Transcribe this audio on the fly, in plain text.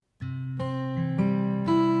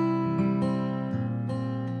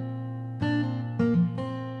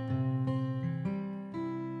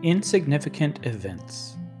Insignificant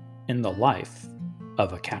Events in the Life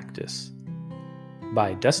of a Cactus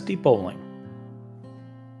by Dusti Bowling.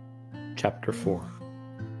 Chapter 4.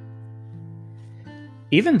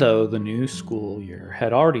 Even though the new school year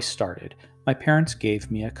had already started, my parents gave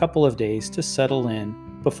me a couple of days to settle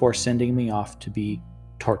in before sending me off to be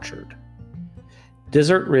tortured.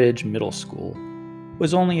 Desert Ridge Middle School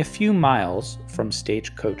was only a few miles from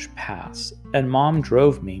Stagecoach Pass, and Mom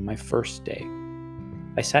drove me my first day.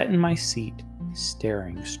 I sat in my seat,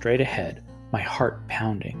 staring straight ahead, my heart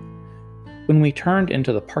pounding. When we turned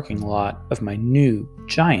into the parking lot of my new,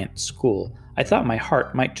 giant school, I thought my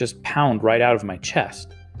heart might just pound right out of my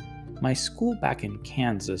chest. My school back in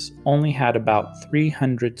Kansas only had about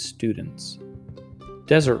 300 students.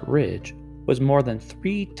 Desert Ridge was more than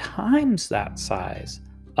 3 times that size,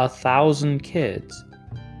 1,000 kids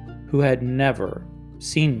who had never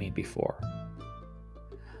seen me before.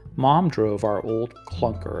 Mom drove our old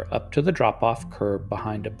clunker up to the drop-off curb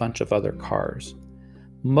behind a bunch of other cars.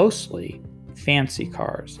 Mostly fancy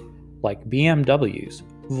cars, like BMWs,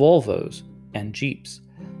 Volvos, and Jeeps,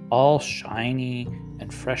 all shiny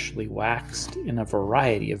and freshly waxed in a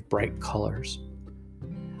variety of bright colors.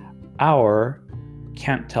 Our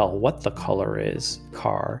can't tell what the color is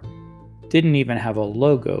car didn't even have a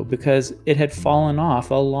logo because it had fallen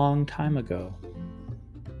off a long time ago.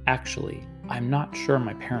 Actually, I'm not sure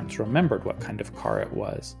my parents remembered what kind of car it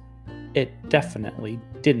was. It definitely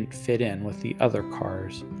didn't fit in with the other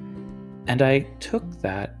cars, and I took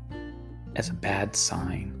that as a bad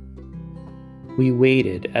sign. We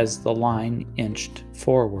waited as the line inched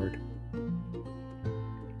forward.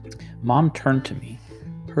 Mom turned to me.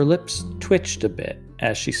 Her lips twitched a bit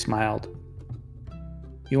as she smiled.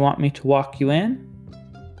 "You want me to walk you in?"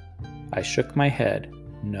 I shook my head.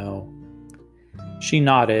 No. She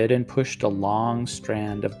nodded and pushed a long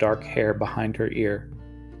strand of dark hair behind her ear.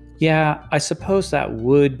 "Yeah, I suppose that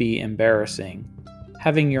would be embarrassing,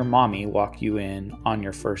 having your mommy walk you in on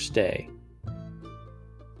your first day."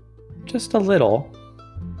 "Just a little."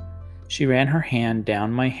 She ran her hand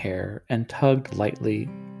down my hair and tugged lightly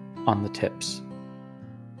on the tips.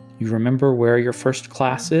 "You remember where your first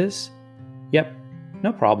class is?" "Yep,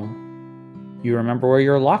 no problem." "You remember where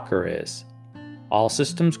your locker is?" "All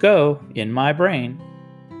systems go, in my brain,"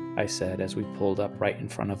 I said as we pulled up right in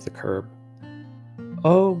front of the curb.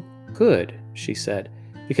 "Oh, good," she said,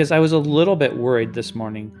 "because I was a little bit worried this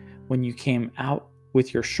morning when you came out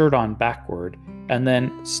with your shirt on backward and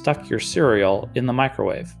then stuck your cereal in the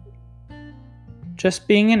microwave." "Just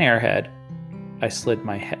being an airhead." I slid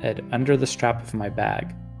my head under the strap of my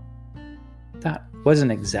bag. That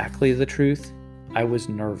wasn't exactly the truth. I was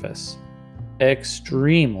nervous.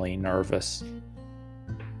 Extremely nervous.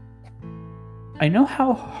 "I know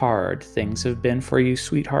how hard things have been for you,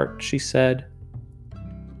 sweetheart," she said.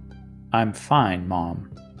 "I'm fine, Mom.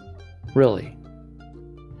 Really.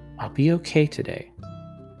 I'll be okay today."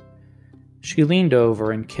 She leaned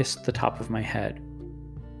over and kissed the top of my head.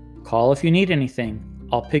 "Call if you need anything.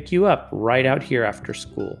 I'll pick you up right out here after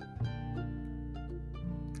school."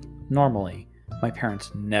 Normally, my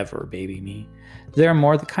parents never baby me. They're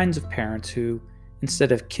more the kinds of parents who,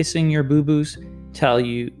 instead of kissing your boo-boos, tell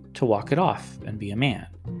you to walk it off and be a man.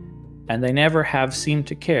 And they never have seemed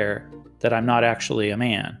to care that I'm not actually a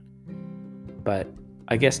man. But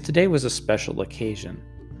I guess today was a special occasion.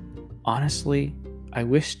 Honestly, I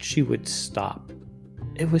wished she would stop.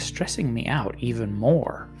 It was stressing me out even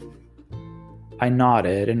more. I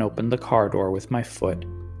nodded and opened the car door with my foot,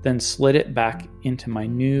 then slid it back into my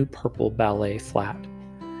new purple ballet flat.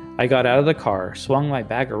 I got out of the car, swung my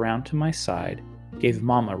bag around to my side, gave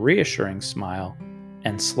Mom a reassuring smile,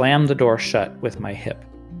 and slammed the door shut with my hip.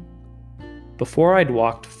 Before I'd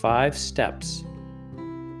walked 5 steps,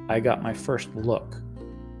 I got my first look.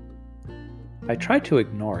 I tried to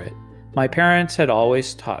ignore it. My parents had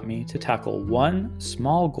always taught me to tackle one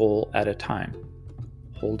small goal at a time,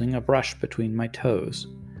 holding a brush between my toes,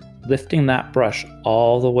 lifting that brush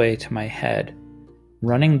all the way to my head,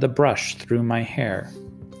 running the brush through my hair.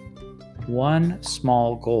 One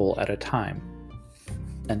small goal at a time.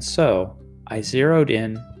 And so, I zeroed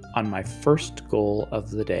in on my first goal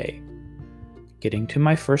of the day, getting to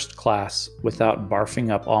my first class without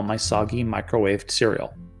barfing up all my soggy microwaved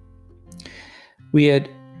cereal. We had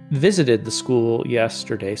visited the school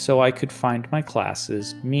yesterday so I could find my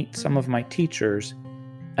classes, meet some of my teachers,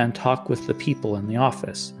 and talk with the people in the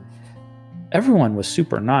office. Everyone was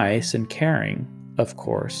super nice and caring, of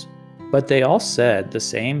course, but they all said the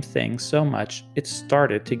same thing so much it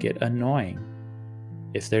started to get annoying.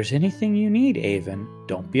 "If there's anything you need, Avon,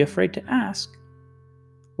 don't be afraid to ask."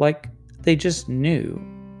 Like they just knew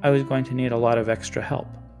I was going to need a lot of extra help.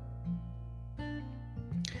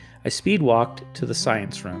 I speed walked to the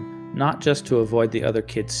science room, not just to avoid the other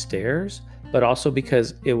kids' stares, but also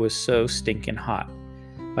because it was so stinking hot.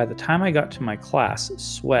 By the time I got to my class,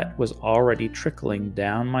 sweat was already trickling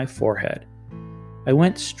down my forehead. I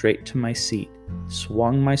went straight to my seat,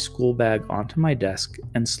 swung my school bag onto my desk,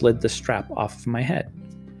 and slid the strap off of my head.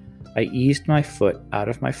 I eased my foot out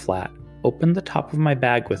of my flat, opened the top of my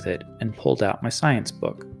bag with it, and pulled out my science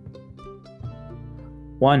book.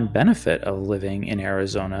 One benefit of living in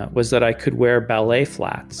Arizona was that I could wear ballet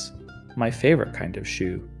flats, my favorite kind of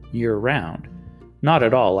shoe, year-round. Not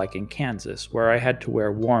at all like in Kansas, where I had to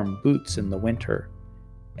wear warm boots in the winter.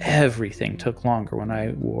 Everything took longer when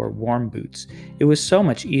I wore warm boots. It was so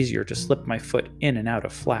much easier to slip my foot in and out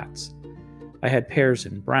of flats. I had pairs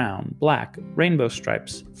in brown, black, rainbow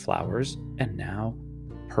stripes, flowers, and now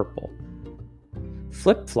purple.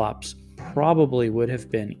 Flip-flops probably would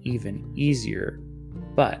have been even easier,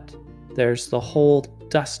 but there's the whole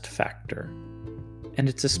dust factor, and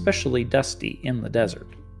it's especially dusty in the desert.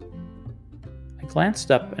 I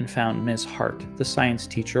glanced up and found Ms. Hart, the science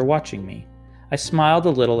teacher, watching me. I smiled a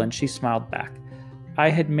little and she smiled back. I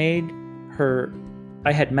had met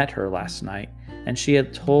her last night, and she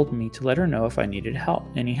had told me to let her know if I needed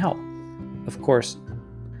any help. Of course,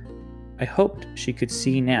 I hoped she could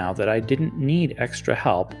see now that I didn't need extra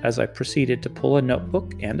help as I proceeded to pull a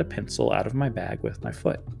notebook and a pencil out of my bag with my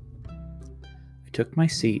foot. I took my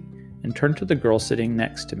seat and turned to the girl sitting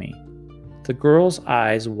next to me. The girl's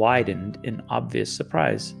eyes widened in obvious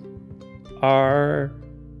surprise. Are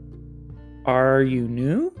you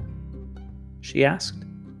new?" she asked.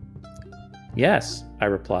 "Yes," I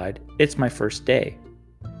replied. "It's my first day."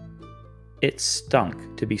 It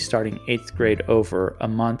stunk to be starting 8th grade over a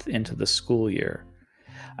month into the school year.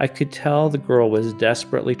 I could tell the girl was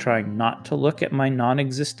desperately trying not to look at my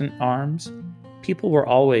non-existent arms. People were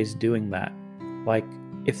always doing that. Like,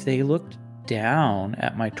 if they looked down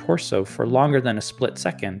at my torso for longer than a split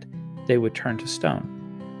second, they would turn to stone.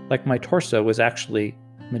 Like my torso was actually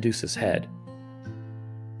Medusa's head.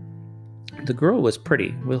 The girl was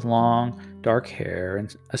pretty, with long, dark hair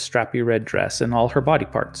and a strappy red dress and all her body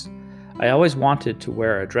parts. I always wanted to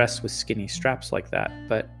wear a dress with skinny straps like that,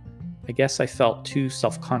 but I guess I felt too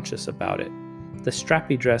self-conscious about it. The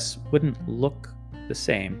strappy dress wouldn't look the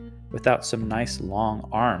same without some nice long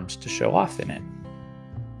arms to show off in it.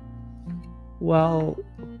 "Well,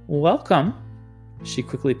 welcome." She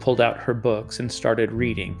quickly pulled out her books and started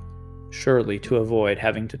reading, surely to avoid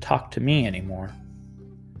having to talk to me anymore.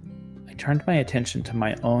 I turned my attention to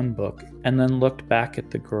my own book and then looked back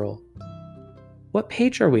at the girl. "What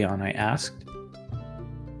page are we on?" I asked.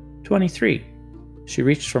 23. She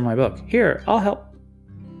reached for my book. "Here, I'll help."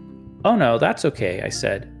 "Oh no, that's okay," I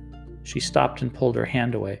said. She stopped and pulled her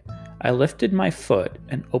hand away. I lifted my foot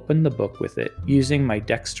and opened the book with it, using my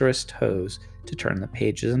dexterous toes to turn the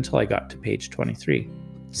pages until I got to page 23.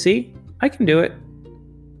 "See? I can do it."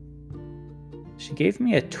 She gave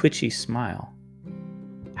me a twitchy smile.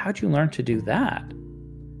 "How'd you learn to do that?"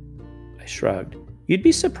 I shrugged. "You'd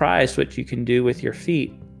be surprised what you can do with your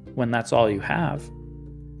feet when that's all you have."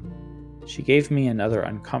 She gave me another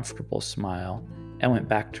uncomfortable smile and went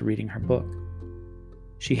back to reading her book.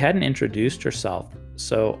 She hadn't introduced herself,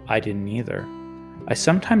 so I didn't either. I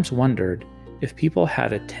sometimes wondered if people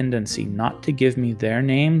had a tendency not to give me their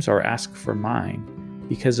names or ask for mine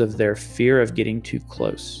because of their fear of getting too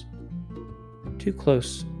close. Too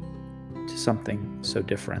close to something so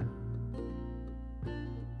different.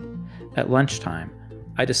 At lunchtime,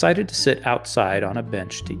 I decided to sit outside on a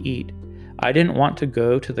bench to eat. I didn't want to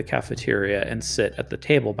go to the cafeteria and sit at the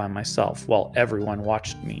table by myself while everyone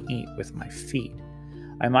watched me eat with my feet.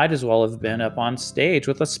 I might as well have been up on stage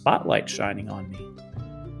with a spotlight shining on me.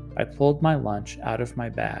 I pulled my lunch out of my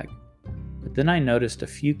bag, but then I noticed a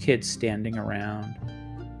few kids standing around,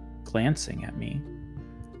 glancing at me.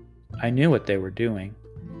 I knew what they were doing,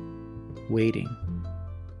 waiting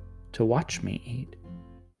to watch me eat.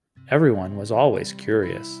 Everyone was always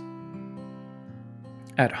curious.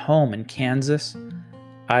 At home in Kansas,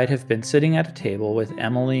 I'd have been sitting at a table with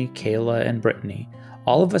Emily, Kayla, and Brittany,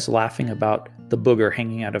 all of us laughing about the booger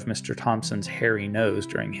hanging out of Mr. Thompson's hairy nose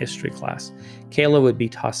during history class. Kayla would be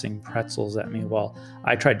tossing pretzels at me while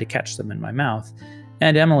I tried to catch them in my mouth,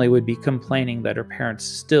 and Emily would be complaining that her parents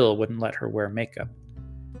still wouldn't let her wear makeup.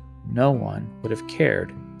 No one would have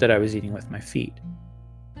cared that I was eating with my feet.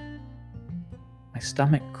 My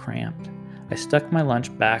stomach cramped. I stuck my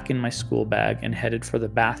lunch back in my school bag and headed for the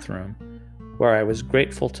bathroom, where I was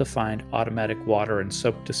grateful to find automatic water and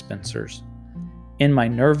soap dispensers. In my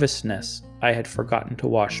nervousness, I had forgotten to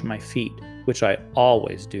wash my feet, which I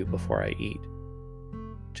always do before I eat.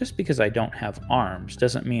 Just because I don't have arms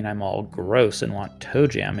doesn't mean I'm all gross and want toe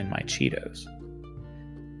jam in my Cheetos.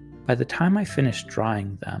 By the time I finished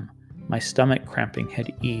drying them, my stomach cramping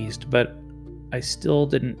had eased, but I still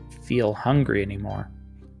didn't feel hungry anymore.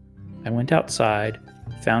 I went outside,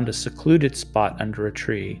 found a secluded spot under a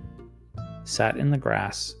tree, sat in the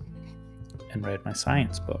grass, and read my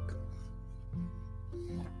science book.